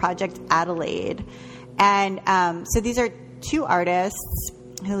called Project Adelaide. And so these are two artists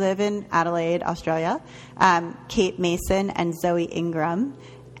who live in Adelaide, Australia, Kate Mason and Zoe Ingram,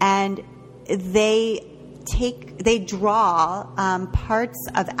 and they draw parts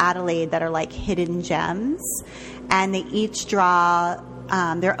of Adelaide that are like hidden gems, and they each draw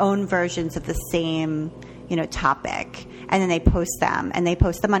their own versions of the same topic, and then they post them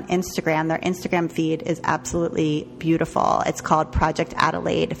on Instagram. Their Instagram feed is absolutely beautiful. It's called Project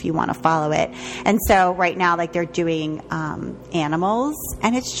Adelaide if you want to follow it. And so right now, like, they're doing animals,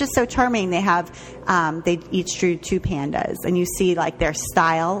 and it's just so charming. They each drew two pandas, and you see like their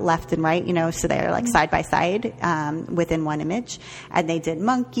style left and right, so they're like side by side within one image. And they did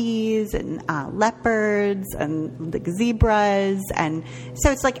monkeys and leopards and like zebras, and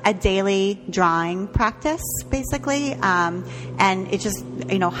so it's like a daily drawing practice basically. And it's just,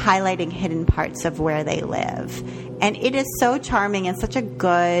 highlighting hidden parts of where they live. And it is so charming and such a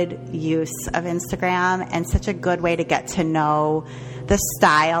good use of Instagram, and such a good way to get to know the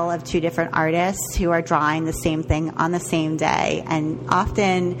style of two different artists who are drawing the same thing on the same day, and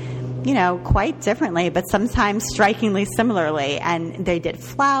often, quite differently, but sometimes strikingly similarly. And they did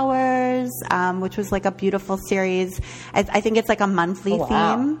flowers, which was like a beautiful series. I think it's like a monthly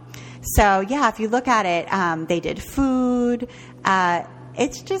theme. So, yeah, if you look at it, they did food.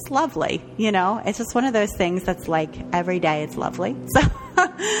 It's just lovely, It's just one of those things that's like every day it's lovely. So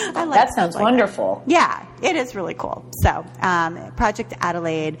I like that. Sounds wonderful. That. Yeah, it is really cool. So Project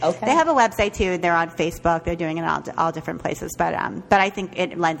Adelaide. Okay. They have a website too. They're on Facebook. They're doing it all different places. But I think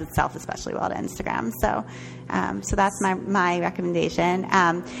it lends itself especially well to Instagram. So so that's my recommendation.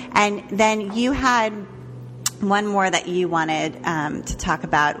 And then you had one more that you wanted to talk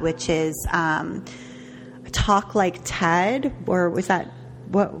about, which is Talk Like Ted, or was that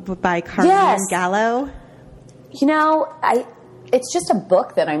by Carmen Gallo? It's just a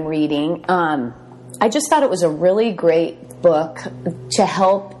book that I'm reading. I just thought it was a really great book to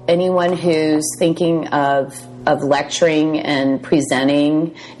help anyone who's thinking of lecturing and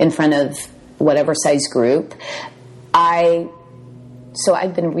presenting in front of whatever size group. So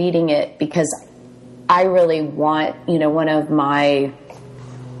I've been reading it because I really want, one of my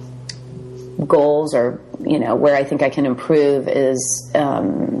goals, or where I think I can improve is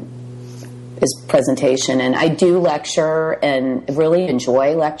presentation. And I do lecture and really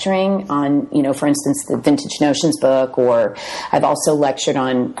enjoy lecturing on, for instance, the Vintage Notions book, or I've also lectured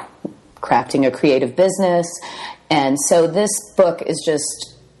on crafting a creative business. And so this book is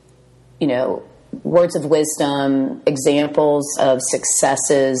just, words of wisdom, examples of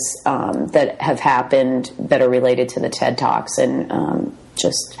successes that have happened that are related to the TED Talks, and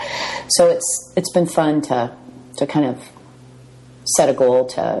so it's been fun to kind of set a goal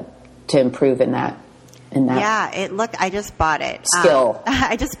to improve in that. Yeah, I just bought it. Skill.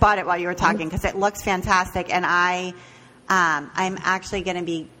 I just bought it while you were talking because it looks fantastic, and I'm actually going to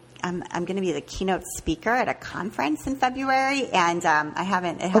be. I'm going to be the keynote speaker at a conference in February, and I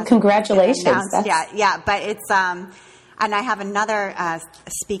haven't. Congratulations! Yeah, but it's and I have another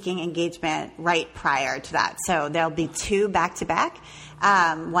speaking engagement right prior to that, so there'll be two back to back.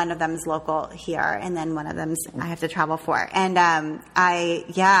 One of them is local here, and then one of them I have to travel for. And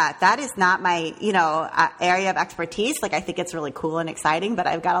that is not my area of expertise. Like, I think it's really cool and exciting, but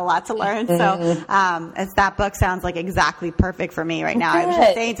I've got a lot to learn. So as that book sounds like exactly perfect for me right now. I was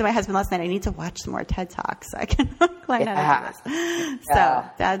just saying to my husband last night, I need to watch some more TED Talks so I can learn how to do this. So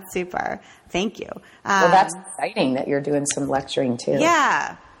that's super. Thank you. Well, that's exciting that you're doing some lecturing too.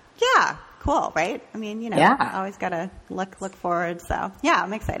 Yeah. Cool, right? I mean, always got to look forward. So, yeah,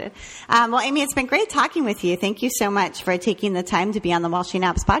 I'm excited. Well, Amy, it's been great talking with you. Thank you so much for taking the time to be on the While She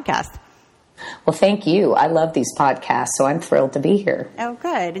Naps podcast. Well, thank you. I love these podcasts, so I'm thrilled to be here. Oh,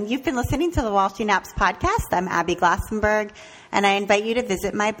 good. And you've been listening to the While She Naps podcast. I'm Abby Glassenberg, and I invite you to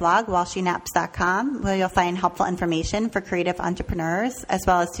visit my blog, whileshenaps.com, where you'll find helpful information for creative entrepreneurs, as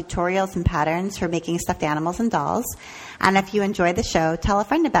well as tutorials and patterns for making stuffed animals and dolls. And if you enjoy the show, tell a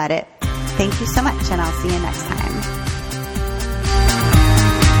friend about it. Thank you so much, and I'll see you next time.